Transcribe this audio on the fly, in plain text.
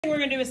We're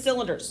going to do is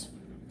cylinders.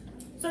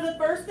 So the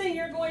first thing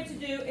you're going to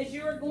do is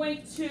you are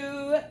going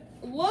to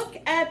look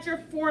at your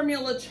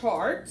formula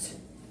chart.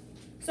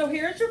 So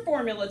here's your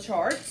formula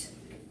chart,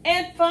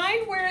 and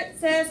find where it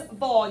says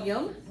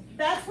volume.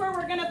 That's where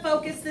we're going to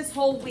focus this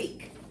whole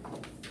week.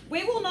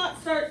 We will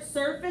not start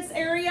surface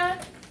area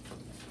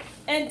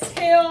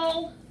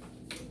until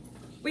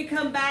we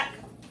come back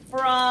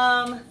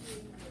from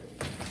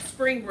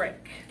spring break.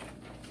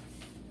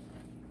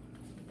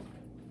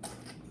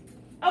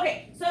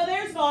 Okay, so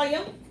there's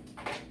volume.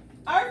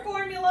 Our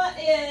formula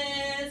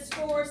is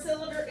for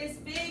cylinder is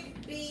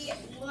big B,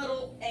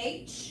 little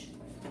h.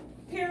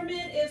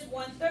 Pyramid is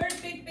 1/3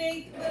 big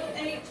B, little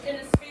h, and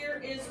a sphere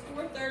is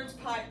 4/3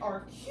 pi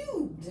r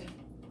cubed.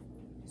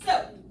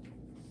 So,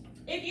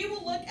 if you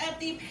will look at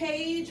the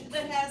page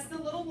that has the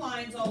little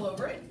lines all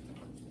over it.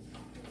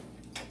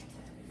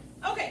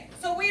 Okay,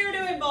 so we are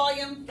doing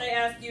volume. They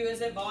ask you,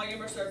 is it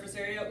volume or surface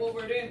area? Well,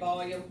 we're doing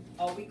volume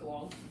all week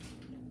long.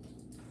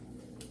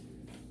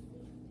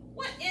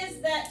 What is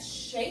that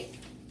shape?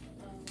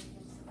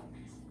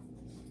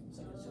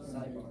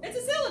 It's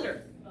a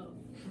cylinder.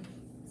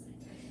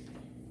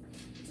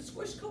 It's a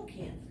squished Coke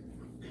can.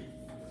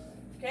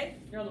 Okay,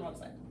 you're on the wrong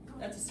side.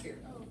 That's a sphere.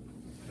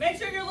 Make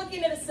sure you're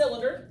looking at a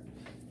cylinder.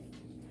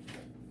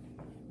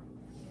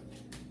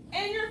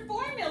 And your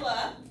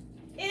formula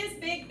is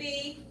big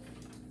B,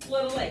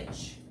 little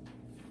h.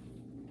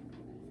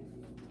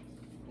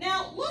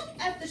 Now look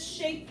at the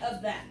shape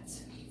of that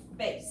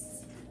base.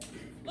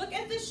 Look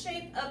at the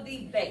shape of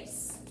the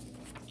base.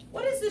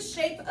 What is the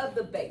shape of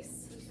the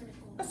base?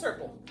 A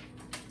circle.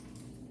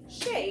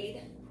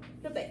 Shade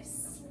the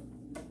base.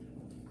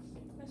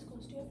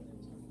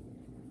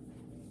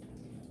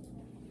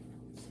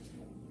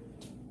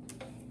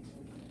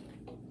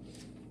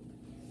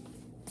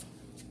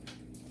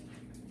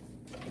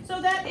 So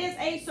that is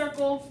a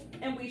circle,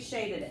 and we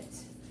shaded it.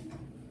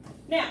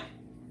 Now,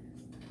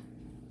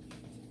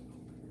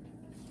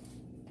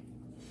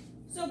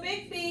 so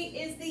big B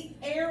is the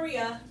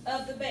area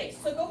of the base.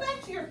 So go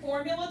back to your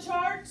formula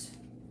chart,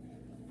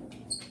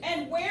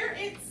 and where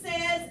it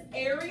says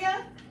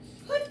area,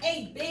 put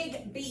a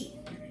big B.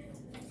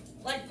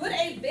 Like put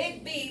a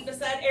big B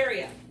beside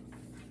area.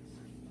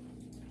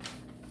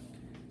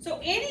 So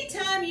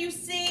anytime you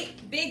see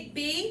big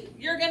B,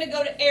 you're going to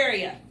go to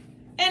area.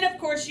 And of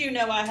course, you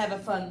know I have a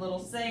fun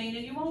little saying,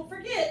 and you won't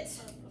forget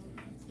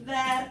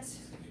that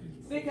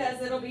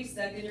because it'll be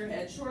stuck in your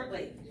head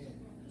shortly.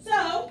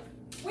 So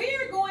we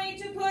are going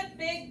to put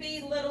big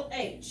B, little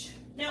h.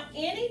 Now,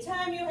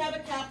 anytime you have a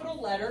capital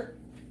letter,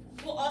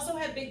 we'll also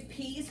have big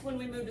P's when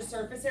we move to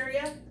surface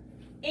area.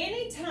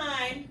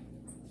 Anytime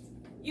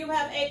you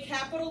have a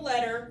capital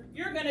letter,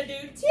 you're going to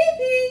do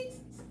TP.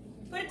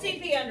 Put a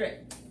TP under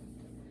it.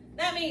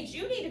 That means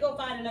you need to go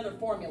find another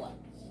formula.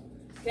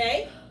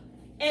 Okay?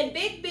 And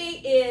big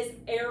B is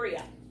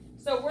area.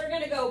 So we're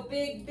going to go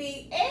big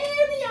B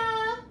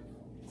area.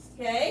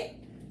 Okay?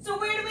 So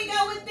where do we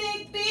go with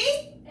big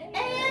B?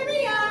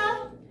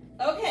 Area.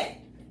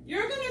 Okay,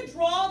 you're going to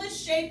draw the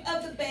shape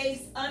of the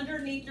base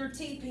underneath your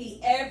TP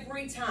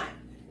every time.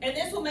 And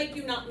this will make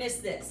you not miss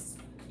this.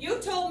 You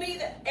told me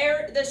that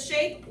the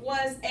shape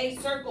was a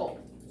circle.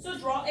 So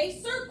draw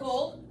a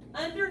circle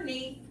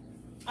underneath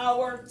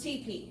our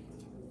TP.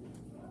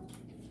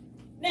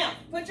 Now,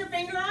 put your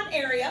finger on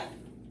area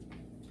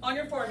on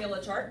your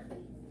formula chart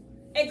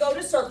and go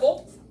to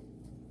circle.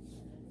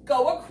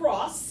 Go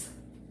across.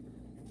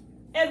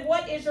 And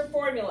what is your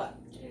formula?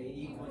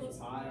 Equals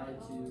pi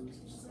r2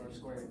 r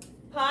squared.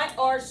 Pi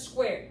r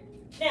squared.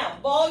 Now,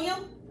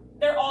 volume,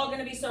 they're all going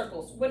to be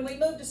circles. When we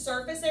move to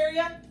surface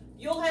area,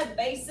 you'll have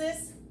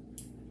bases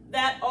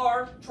that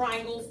are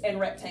triangles and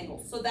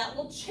rectangles. So that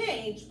will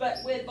change,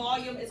 but with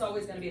volume, it's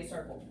always going to be a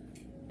circle.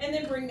 And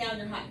then bring down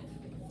your height.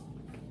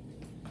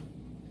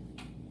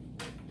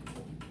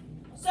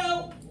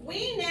 So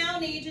we now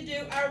need to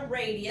do our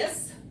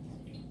radius,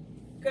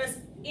 because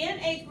in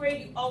 8th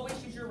grade, you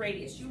always use your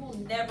radius. You will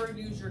never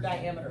use your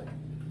diameter.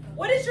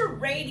 What is your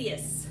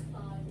radius?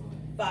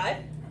 5.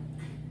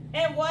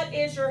 And what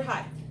is your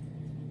height?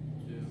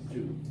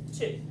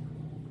 2.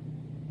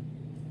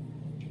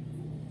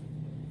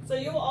 So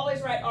you will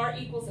always write R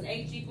equals and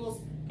H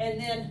equals, and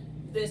then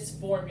this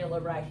formula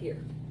right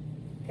here.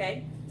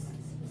 Okay?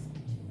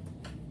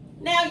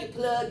 Now you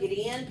plug it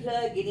in,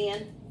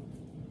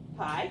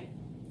 pi.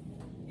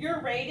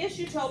 Your radius,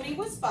 you told me,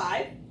 was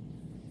 5.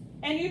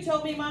 And you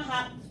told me my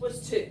height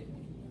was 2.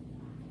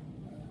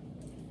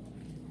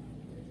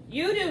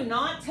 You do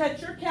not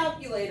touch your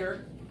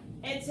calculator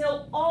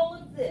until all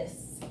of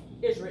this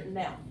is written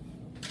down.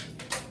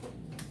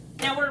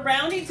 Now we're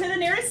rounding to the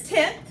nearest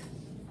tenth.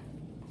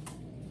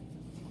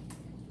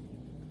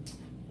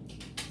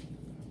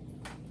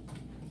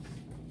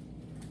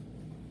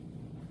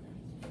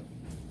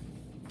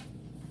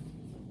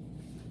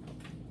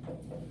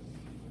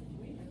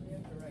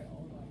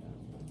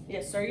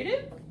 Yes, sir, you do.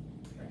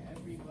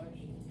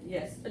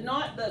 Yes,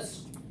 not the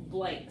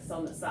blanks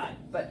on the side,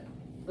 but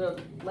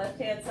the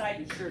left-hand side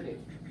you sure do.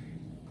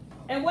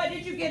 And what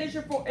did you get as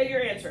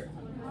your answer?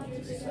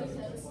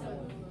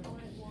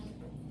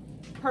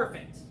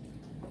 Perfect.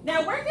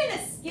 Now we're going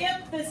to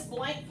skip this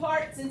blank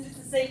part since it's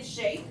the same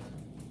shape.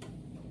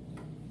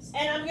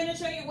 And I'm going to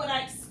show you what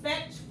I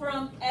expect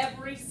from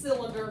every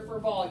cylinder for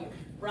volume.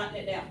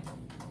 Writing it down.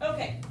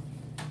 Okay.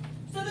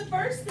 So the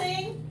first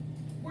thing,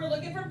 we're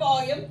looking for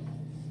volume.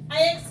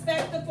 I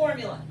expect the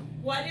formula.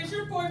 What is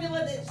your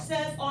formula that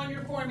says on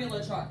your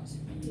formula chart?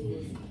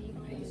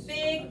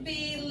 Big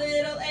B,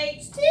 little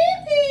h,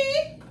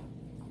 TP.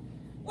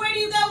 Where do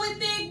you go with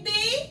big B?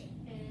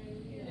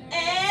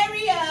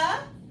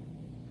 Area.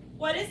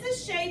 What is the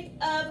shape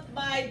of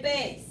my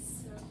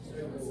base?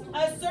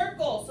 A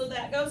circle, so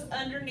that goes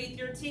underneath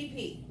your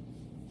TP.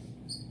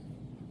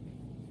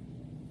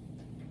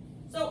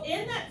 So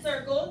in that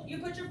circle, you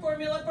put your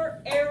formula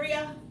for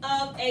area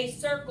of a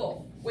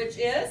circle, which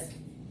is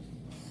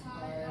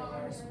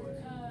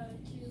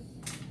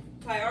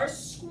pi r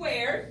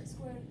squared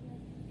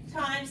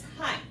times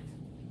height.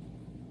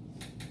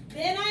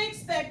 Then I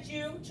expect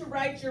you to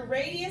write your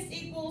radius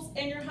equals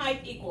and your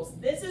height equals.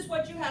 This is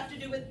what you have to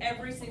do with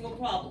every single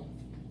problem.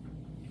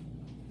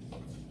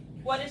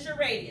 What is your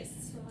radius?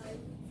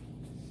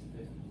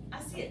 I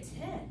see a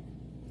 10.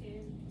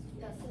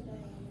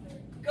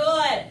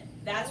 Good.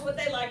 That's what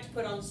they like to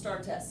put on the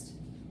STAR test.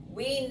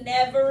 We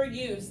never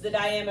use the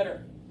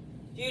diameter.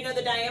 Do you know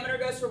the diameter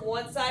goes from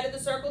one side of the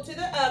circle to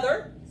the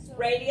other?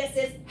 Radius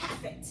is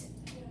half it.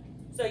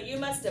 So you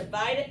must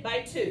divide it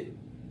by 2.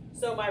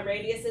 So my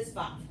radius is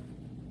 5.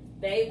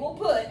 They will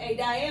put a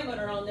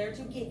diameter on there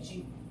to get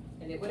you.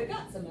 And it would have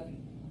got some of you.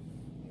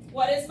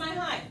 What is my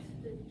height?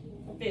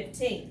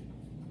 15.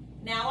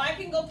 Now I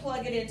can go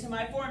plug it into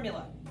my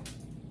formula.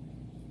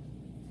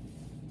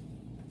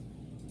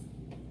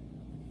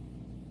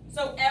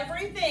 So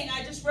everything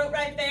I just wrote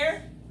right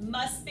there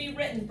must be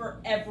written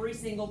for every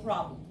single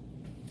problem.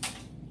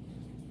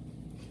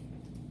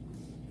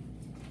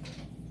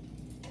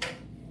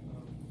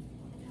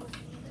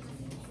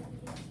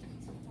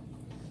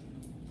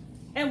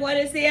 And what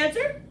is the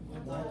answer?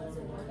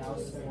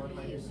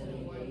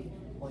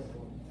 1,178.1.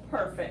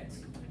 Perfect.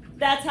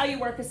 That's how you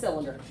work a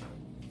cylinder.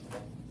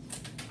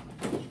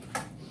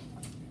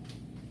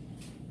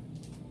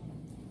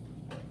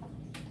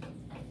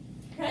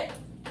 Okay,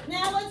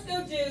 now let's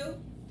go do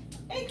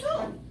a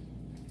cone.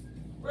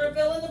 We're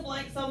filling the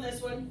blanks on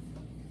this one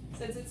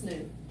since it's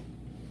new.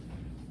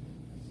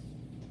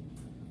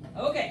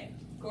 Okay,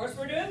 of course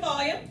we're doing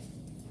volume.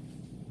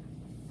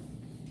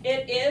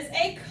 It is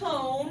a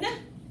cone.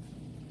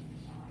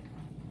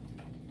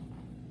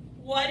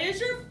 What is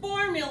your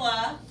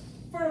formula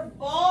for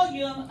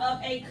volume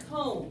of a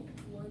cone?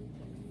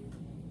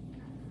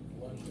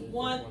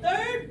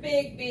 1/3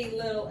 big B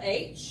little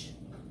h.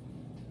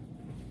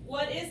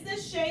 What is the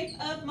shape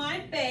of my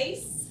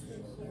base?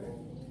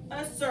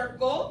 A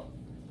circle.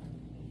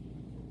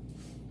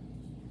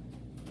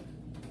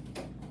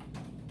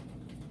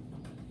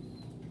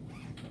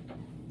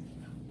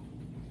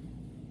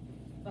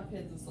 My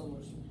pen's in slow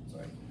motion.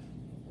 Sorry.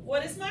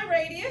 What is my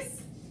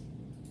radius?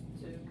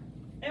 2.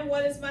 And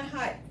what is my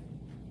height?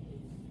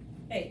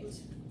 8.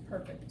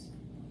 Perfect.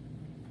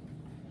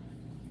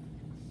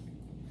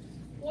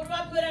 What do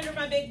I put under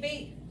my big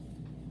B?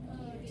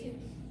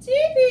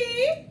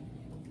 TP.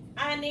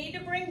 I need to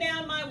bring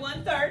down my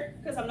 1/3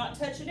 because I'm not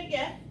touching it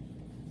yet.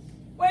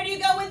 Where do you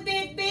go with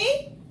big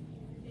B?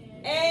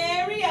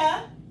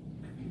 Area.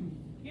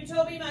 You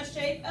told me my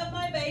shape of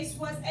my base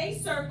was a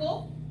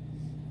circle.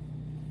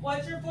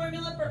 What's your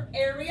formula for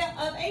area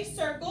of a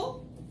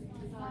circle?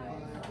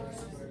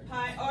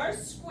 Pi r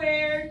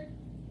squared.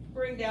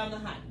 Bring down the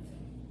height.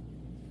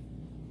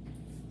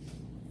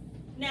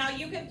 Now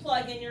you can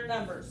plug in your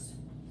numbers.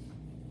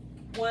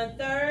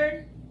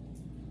 1/3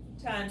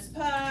 times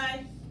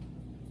pi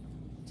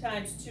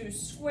times 2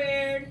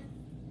 squared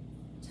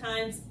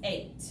times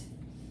 8.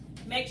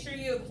 Make sure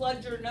you have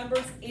plugged your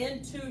numbers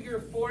into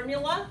your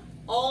formula.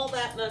 All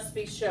that must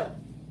be shown.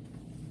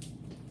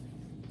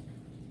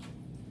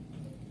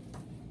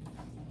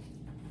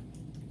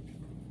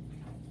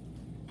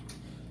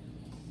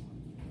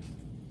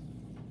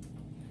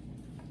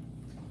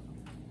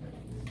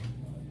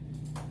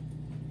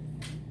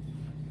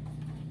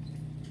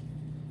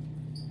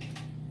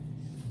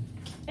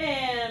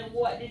 And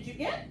what did you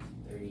get?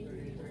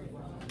 33.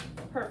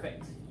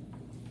 Perfect.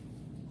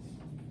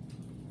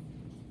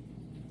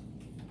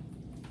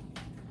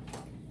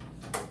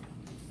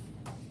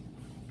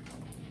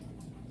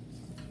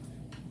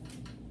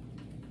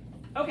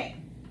 Okay,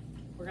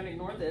 we're going to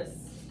ignore this.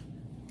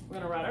 We're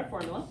going to write our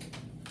formula.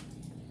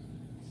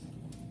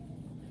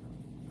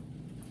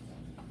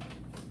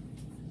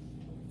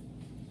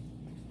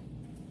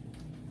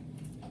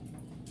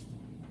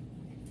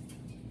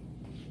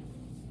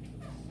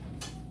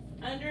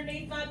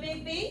 Underneath my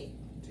big B,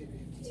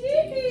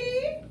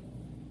 TP.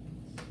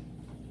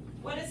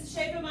 What is the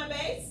shape of my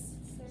base?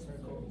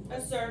 Circle. A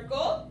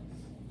circle.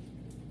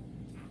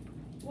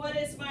 What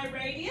is my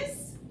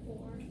radius?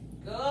 4.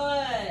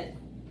 Good.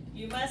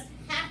 You must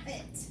have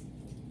it.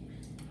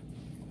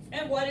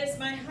 And what is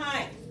my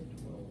height?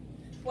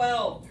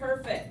 12.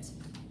 Perfect.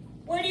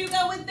 Where do you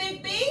go with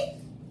big B?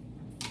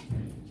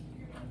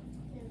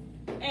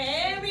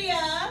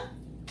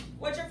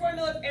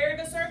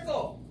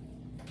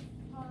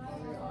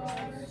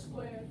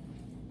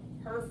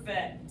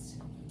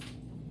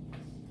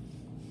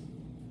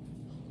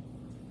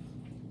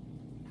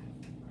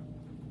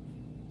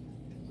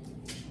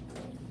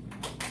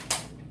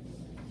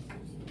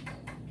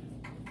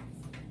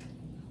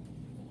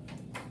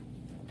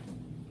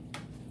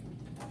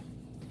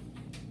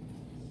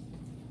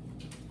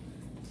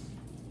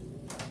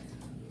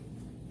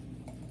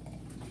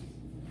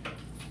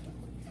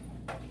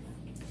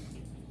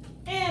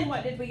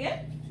 what did we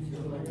get?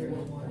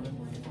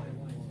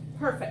 201.1.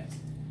 Perfect.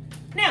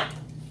 Now,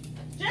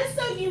 just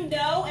so you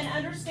know and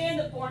understand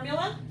the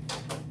formula,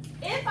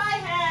 if I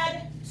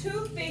had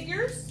two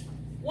figures,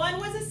 one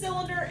was a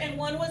cylinder and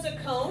one was a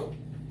cone,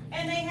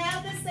 and they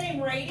have the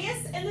same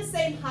radius and the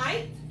same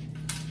height,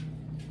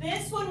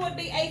 this one would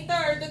be a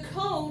third. The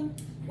cone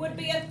would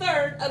be a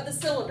third of the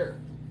cylinder.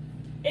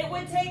 It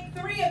would take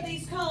 3 of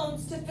these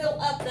cones to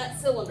fill up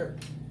that cylinder.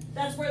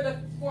 That's where the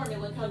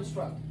formula comes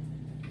from.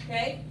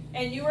 Okay?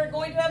 And you are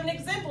going to have an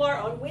exemplar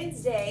on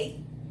Wednesday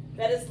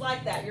that is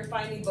like that. You're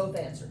finding both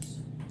answers.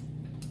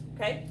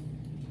 Okay?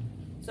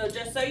 So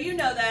just so you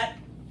know that,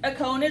 a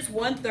cone is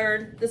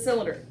 1/3 the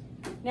cylinder.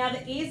 Now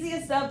the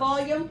easiest of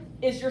volume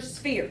is your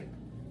sphere.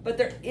 But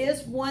there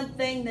is one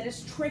thing that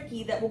is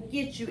tricky that will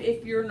get you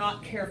if you're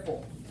not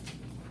careful.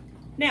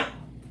 Now,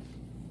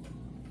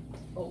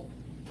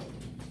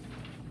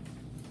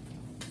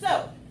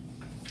 so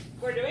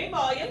we're doing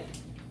volume.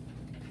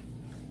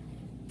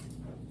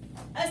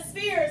 A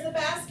sphere is a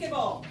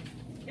basketball.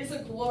 It's a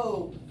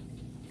globe.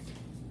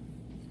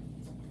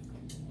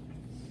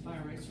 My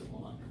eraser will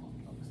not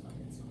focus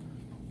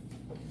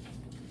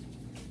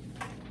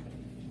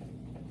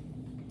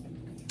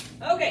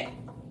on it. Okay.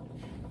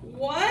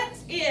 What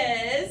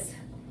is,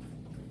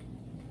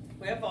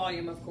 we have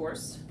volume, of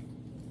course.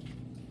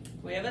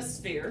 We have a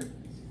sphere.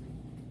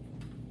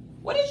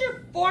 What is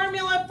your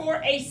formula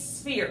for a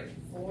sphere?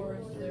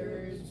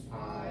 4/3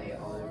 pi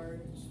r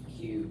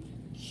cubed.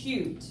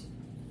 Cubed.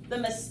 The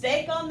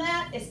mistake on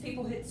that is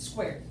people hit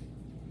square.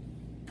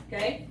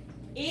 Okay?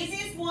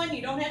 Easiest one,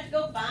 you don't have to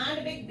go find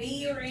a big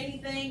B or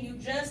anything. You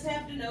just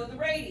have to know the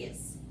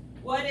radius.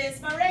 What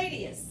is my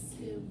radius?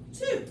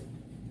 2.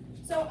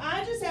 So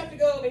I just have to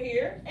go over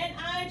here and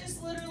I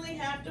just literally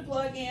have to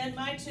plug in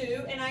my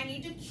 2 and I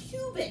need to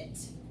cube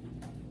it.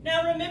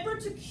 Now remember,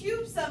 to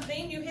cube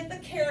something, you hit the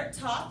caret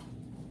top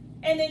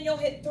and then you'll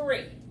hit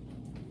 3.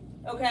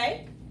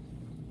 Okay?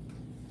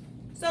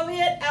 So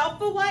hit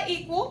alpha y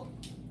equal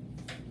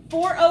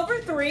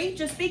 4/3.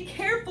 Just be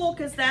careful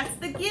because that's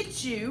the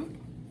get you.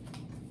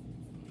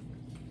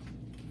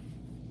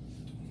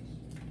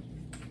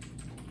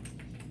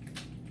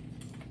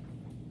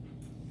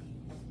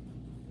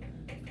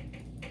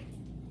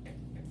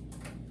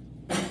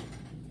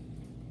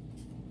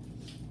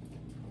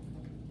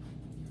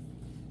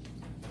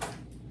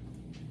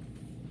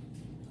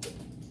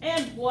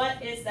 And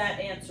what is that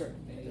answer?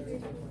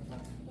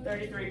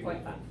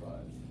 33.5.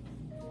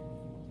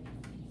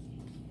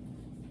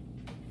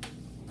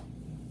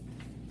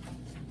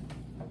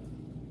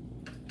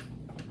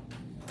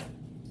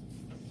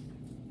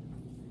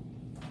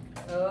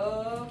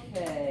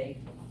 Okay.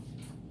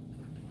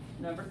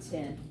 Number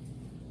 10.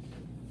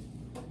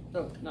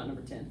 Oh, not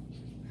number 10.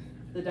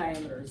 The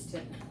diameter is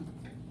 10.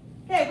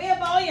 Okay, we have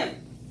volume.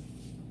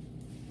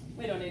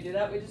 We don't need to do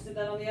that. We just did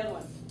that on the other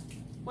one.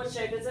 What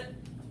shape is it?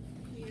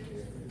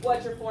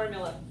 What's your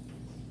formula?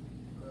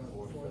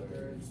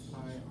 4/3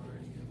 pi r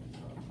cubed.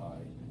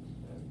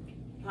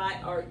 Pi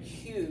r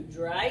cubed,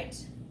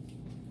 right?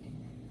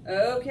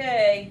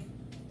 Okay.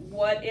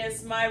 What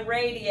is my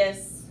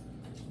radius?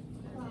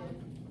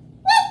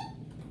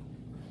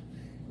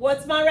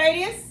 What's my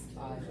radius?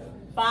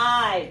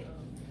 5.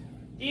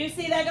 Do you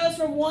see that goes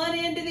from one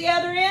end to the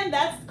other end?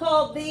 That's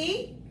called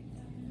the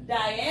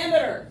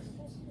diameter.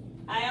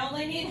 I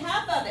only need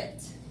half of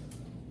it.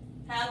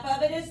 Half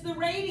of it is the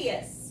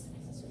radius.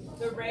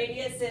 The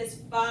radius is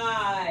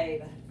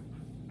 5.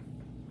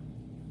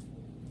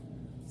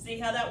 See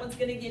how that one's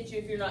going to get you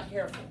if you're not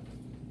careful.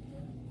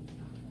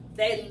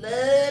 They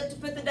love to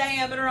put the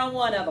diameter on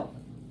one of them.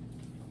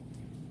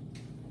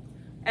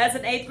 As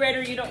an 8th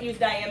grader, you don't use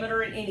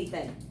diameter in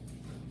anything.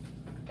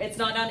 It's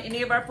not on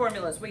any of our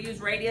formulas. We use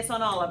radius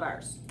on all of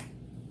ours.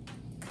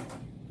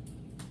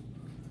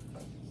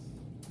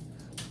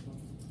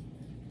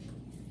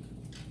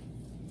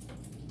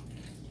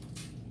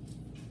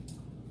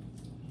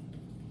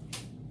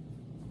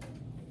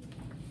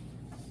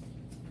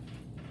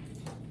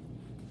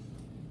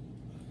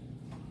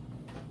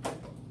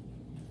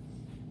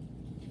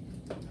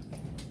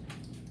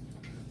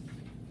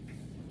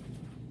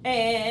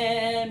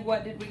 And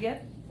what did we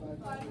get?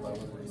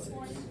 5/11.6.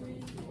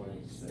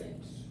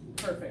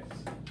 Perfect.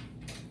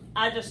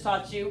 I just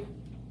taught you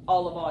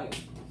all the volume.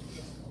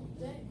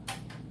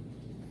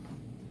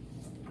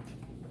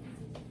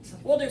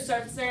 We'll do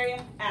surface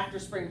area after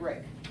spring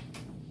break.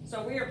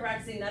 So we are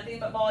practicing nothing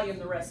but volume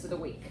the rest of the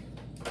week.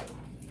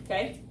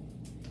 Okay?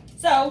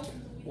 So,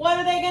 what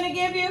are they going to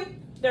give you?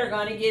 They're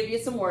going to give you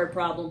some word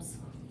problems.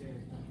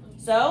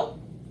 So,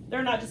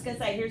 they're not just going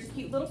to say, here's a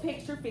cute little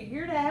picture,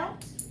 figure it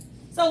out.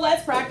 So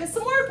let's practice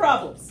some word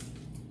problems.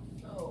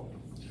 Oh.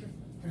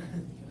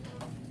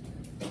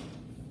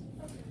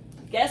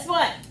 Guess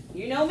what?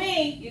 You know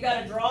me. You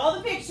got to draw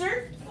the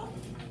picture.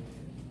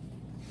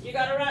 You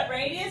got to write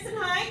radius and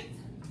height.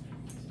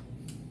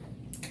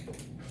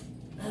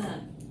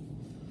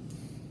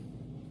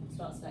 It's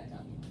not snack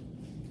time.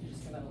 You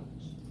just come out of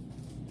lunch.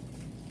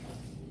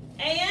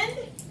 And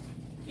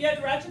you have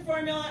to write your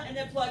formula and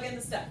then plug in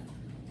the stuff.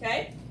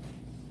 Okay?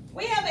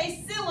 We have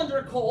a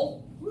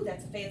cylindrical. Ooh,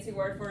 that's a fancy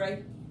word for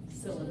a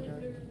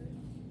cylinder.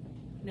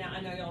 Now,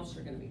 I know y'all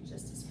are going to be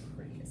just as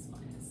pretty as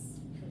mine is.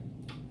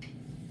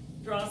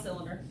 Draw a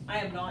cylinder. I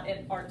am not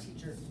an art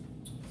teacher, so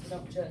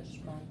don't judge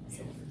my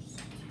cylinders.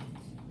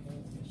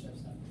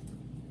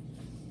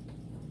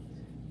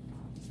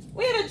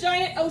 We have a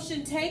giant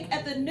ocean tank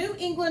at the New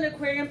England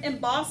Aquarium in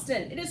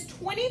Boston. It is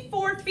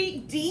 24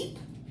 feet deep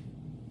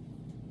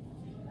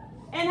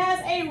and has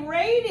a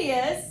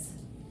radius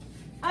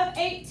of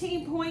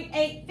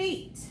 18.8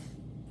 feet.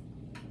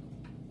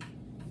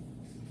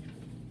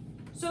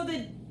 So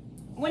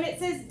when it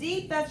says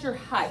deep, that's your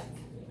height.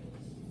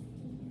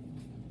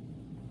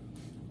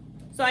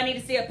 So I need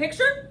to see a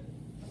picture.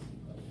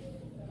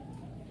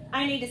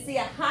 I need to see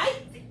a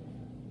height.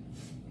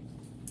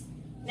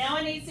 Now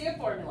I need to see a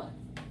formula.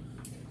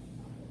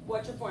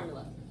 What's your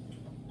formula?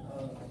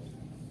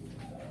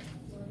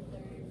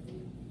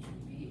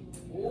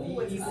 Ooh,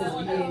 it's a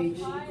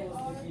cylinder.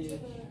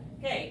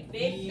 Okay,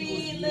 big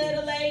B,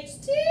 little h,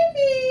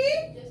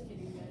 TV.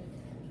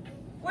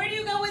 Where do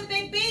you go with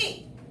big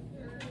B?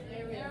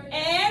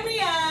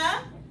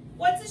 Area.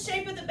 What's the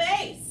shape of the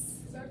base?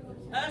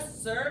 A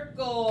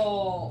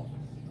circle.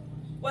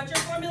 What's your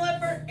formula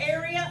for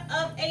area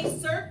of a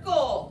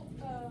circle?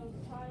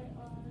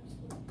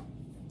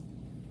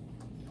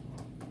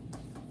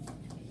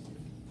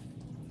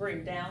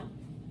 Bring down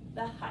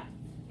the height.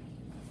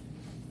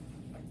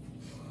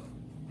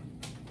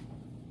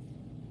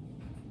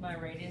 My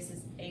radius is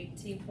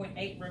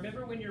 18.8.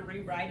 Remember, when you're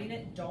rewriting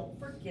it, don't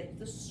forget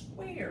the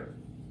square.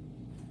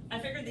 I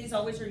figured these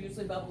always are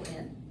usually bubble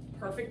in.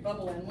 Perfect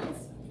bubble in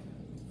ones.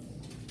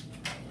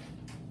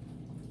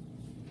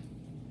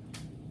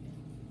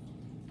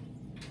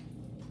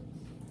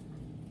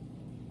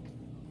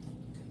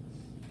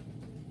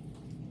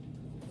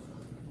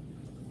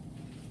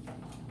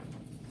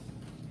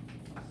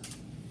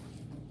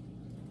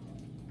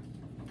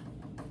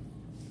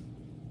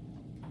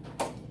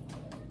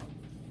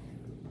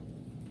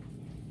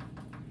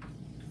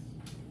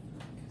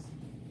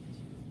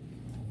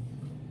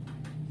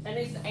 And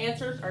these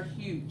answers are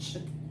huge.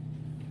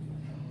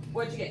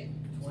 What'd you get?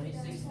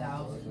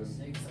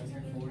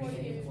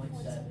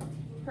 26,648.7.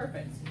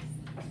 Perfect.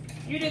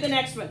 You do the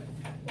next one.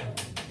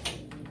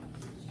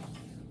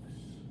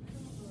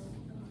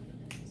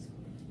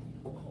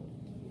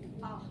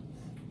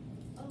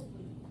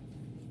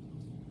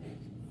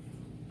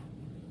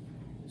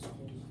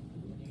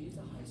 Do you use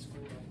the high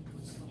school, like,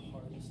 what's the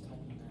hardest type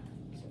of math?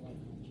 So, like,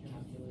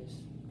 calculus,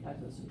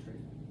 Calculus and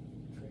trig.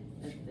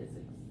 And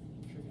physics.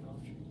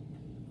 trigonometry.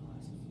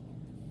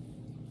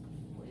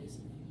 What is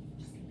it?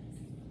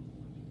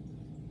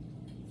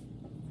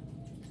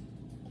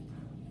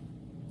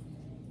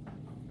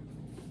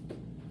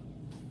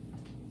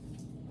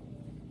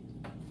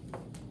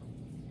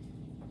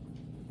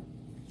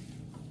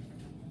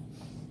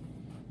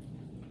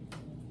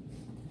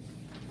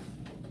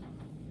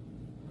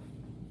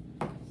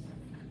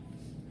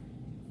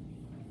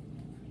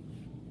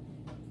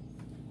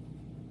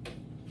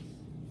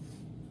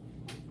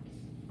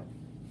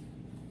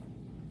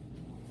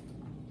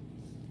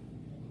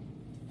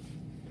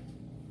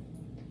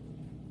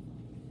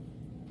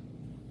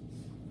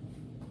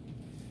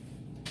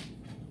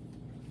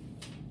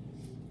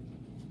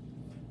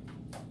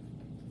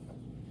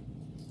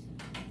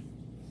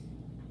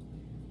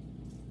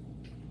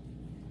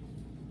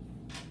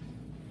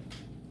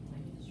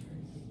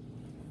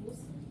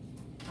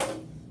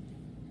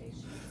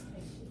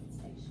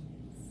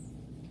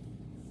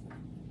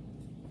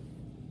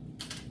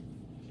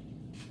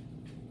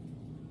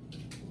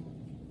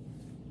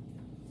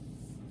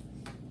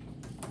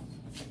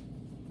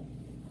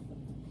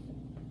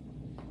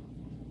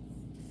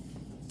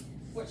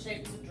 What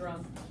shape is a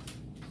drum?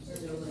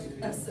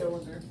 A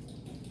cylinder.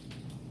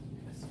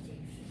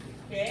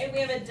 Okay, we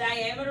have a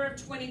diameter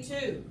of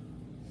 22.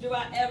 Do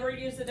I ever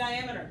use the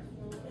diameter?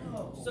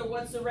 No. So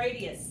what's the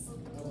radius?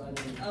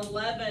 11.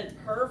 11,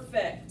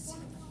 perfect.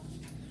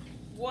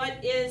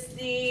 What is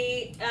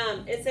the,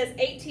 it says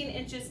 18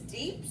 inches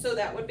deep, so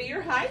that would be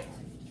your height.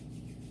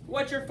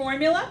 What's your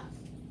formula?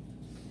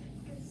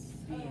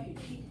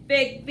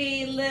 Big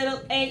B,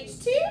 little h,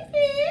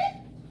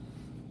 TV.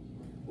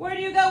 Where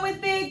do you go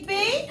with big B?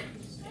 Okay,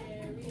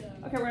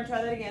 we're gonna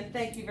try that again.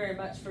 Thank you very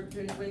much for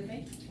doing it with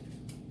me.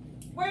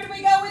 Where do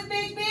we go with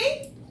big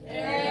B?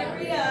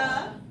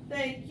 Area.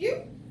 Thank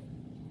you.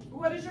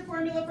 What is your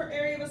formula for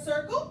area of a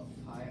circle?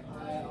 Pi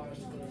r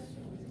squared.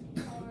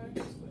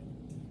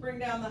 Bring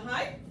down the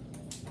height.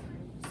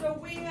 So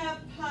we have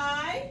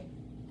pi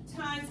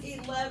times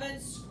 11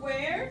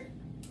 squared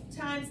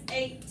times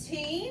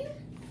 18.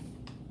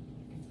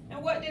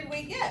 And what did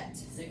we get?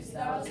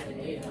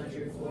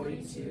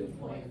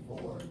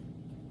 6,842.4.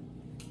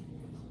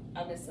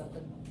 I missed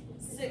something.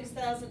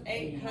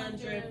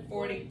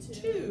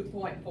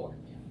 6,842.4.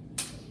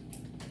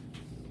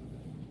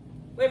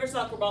 We have our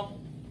soccer ball.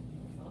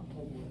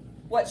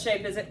 What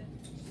shape is it?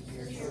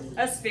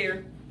 A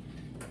sphere.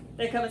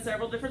 They come in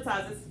several different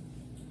sizes.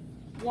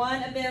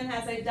 One of them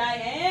has a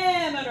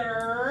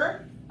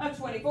diameter of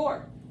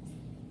 24.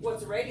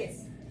 What's the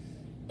radius?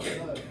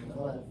 12.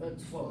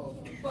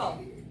 12.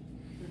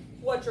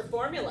 What's your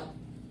formula?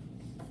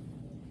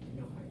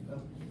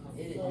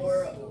 It is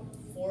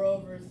 4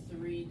 over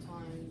 3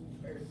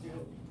 times, or 3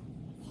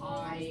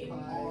 pi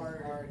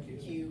r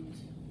cubed.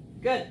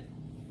 Good.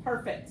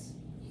 Perfect.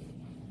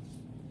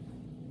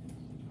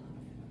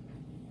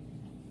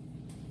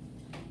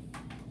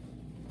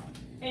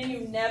 And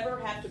you never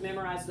have to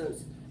memorize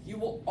those. You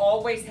will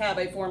always have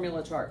a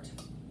formula chart.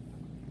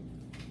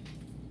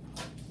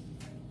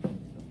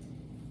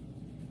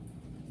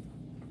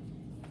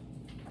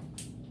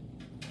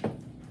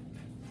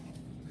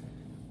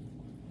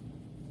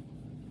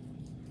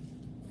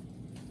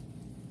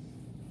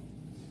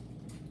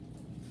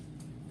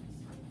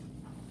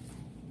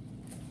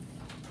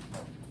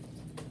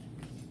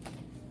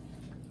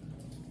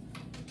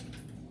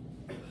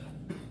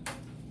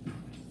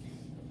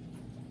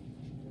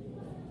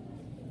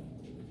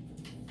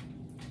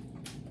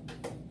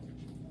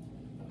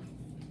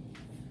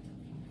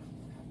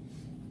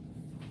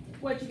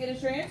 What'd you get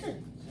as your answer?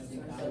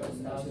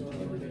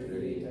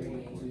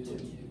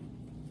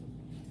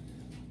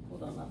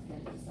 Hold on, my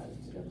pen decided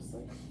to go to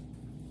sleep.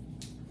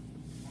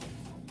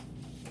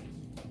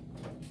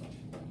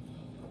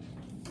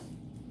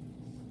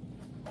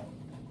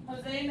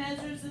 Jose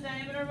measures the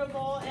diameter of a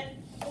ball at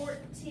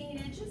 14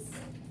 inches.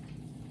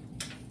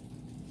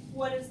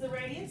 What is the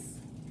radius?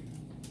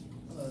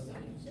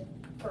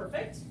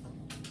 Perfect.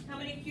 How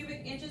many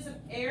cubic inches of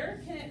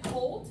air can it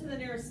hold to the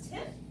nearest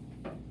tenth?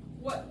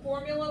 What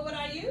formula would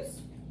I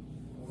use?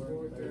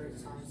 4/3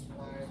 times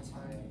pi,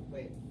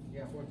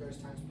 4/3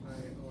 times pi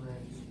on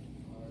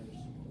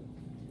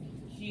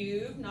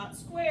Cube, not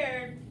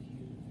squared.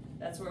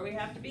 That's where we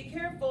have to be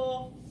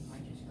careful.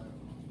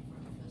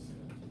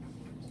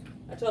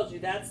 I told you,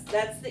 that's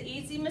the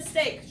easy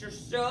mistake, 'cause you're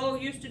so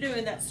used to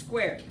doing that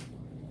squared.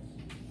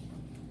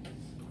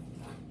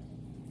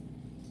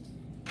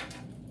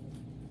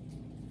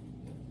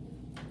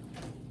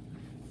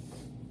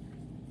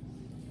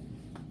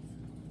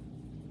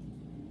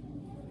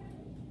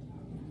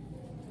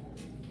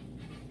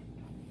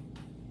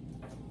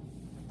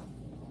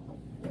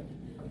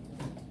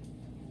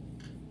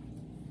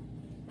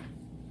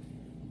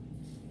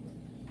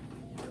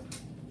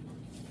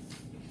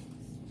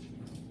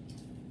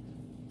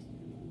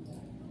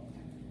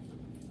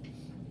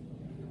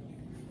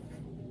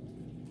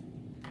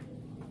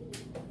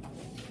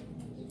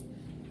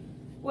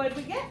 What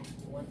did we get?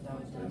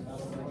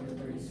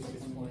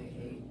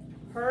 1,136.8.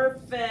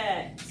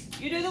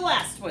 Perfect. You do the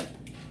last one.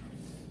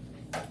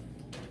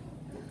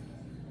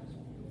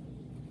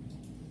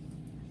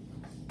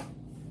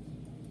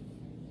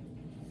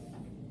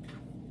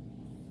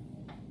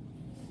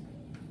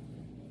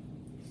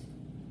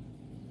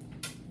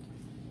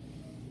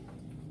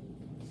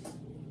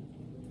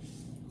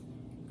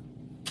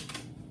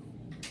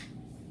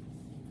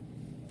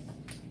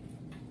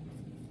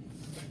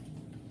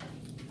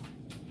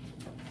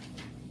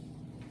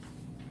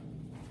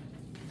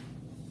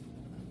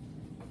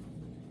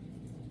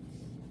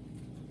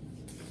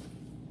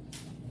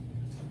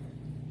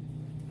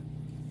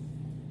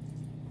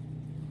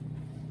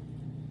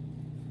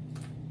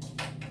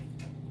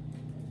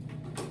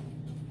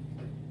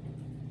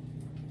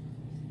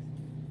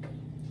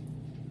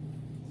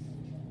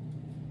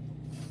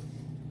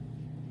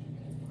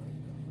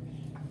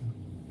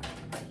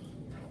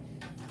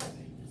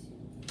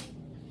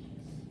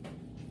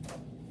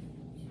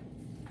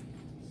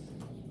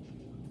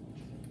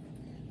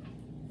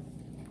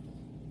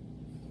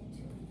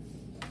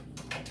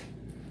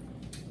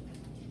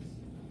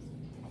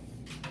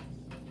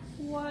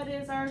 What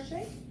is our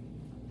shape?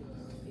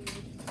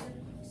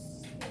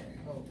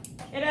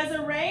 It has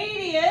a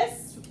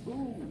radius.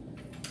 Ooh,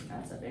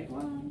 that's a big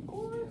one.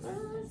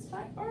 4/3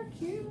 pi r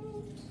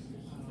cubed.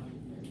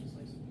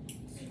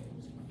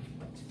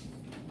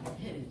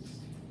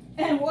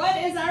 And what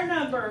is our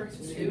number?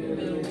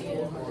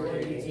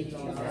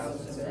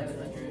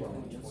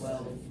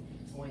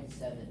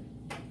 2,482,712.7.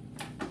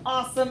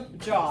 Awesome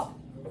job.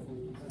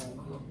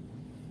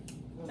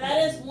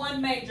 That is one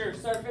major.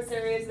 Surface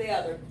area is the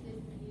other.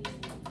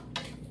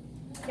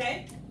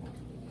 Okay?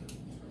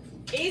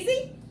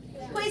 Easy?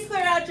 Please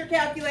clear out your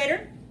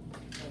calculator.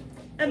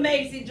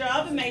 Amazing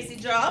job, amazing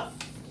job.